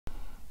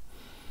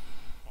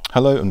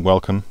Hello and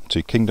welcome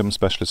to Kingdom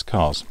Specialist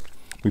Cars.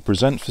 We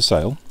present for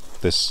sale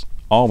this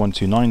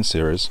R129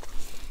 series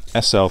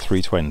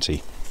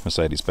SL320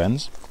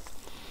 Mercedes-Benz.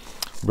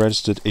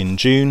 Registered in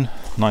June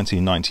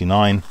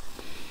 1999,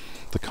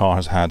 the car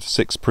has had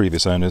 6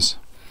 previous owners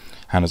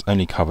and has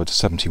only covered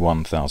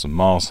 71,000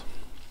 miles.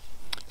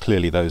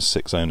 Clearly those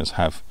 6 owners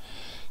have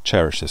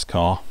cherished this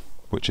car,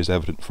 which is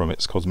evident from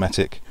its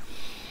cosmetic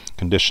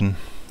condition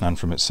and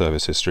from its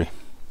service history.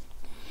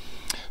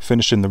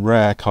 Finished in the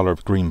rare colour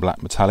of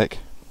green-black metallic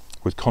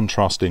with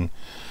contrasting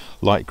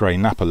light grey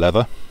Napa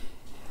leather.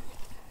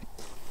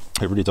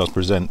 It really does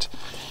present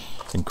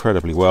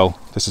incredibly well.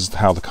 This is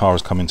how the car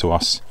has come into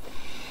us.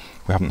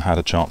 We haven't had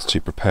a chance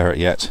to prepare it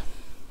yet,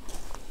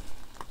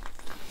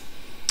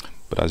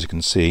 but as you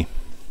can see,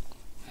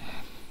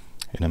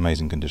 in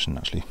amazing condition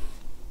actually.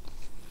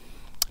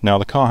 Now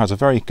the car has a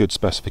very good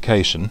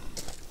specification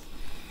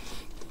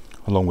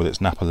along with its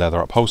Napa leather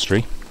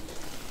upholstery,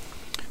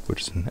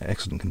 which is in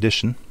excellent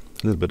condition.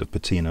 A little bit of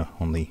patina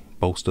on the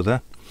bolster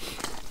there.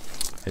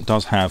 It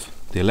does have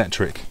the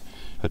electric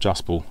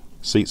adjustable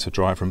seats for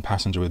driver and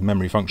passenger with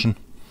memory function,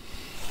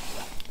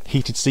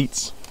 heated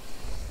seats,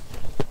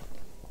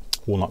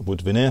 walnut wood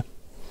veneer.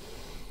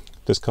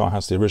 This car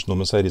has the original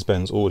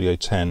Mercedes-Benz Audio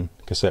 10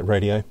 cassette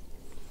radio.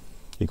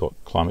 You've got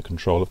climate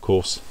control, of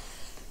course,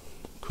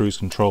 cruise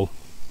control.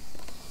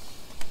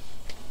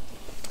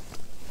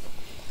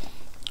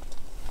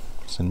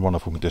 It's in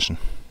wonderful condition.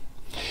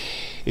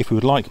 If you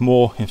would like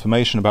more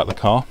information about the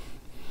car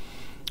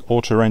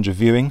or to arrange a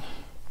viewing,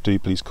 do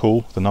please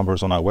call. The number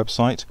is on our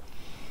website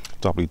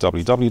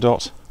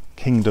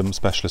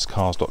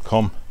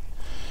www.kingdomspecialistcars.com,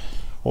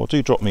 or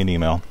do drop me an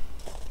email,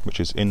 which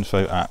is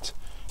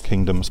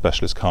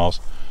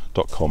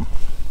info@kingdomspecialistcars.com.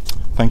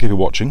 Thank you for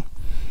watching.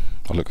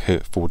 I look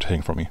forward to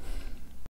hearing from you.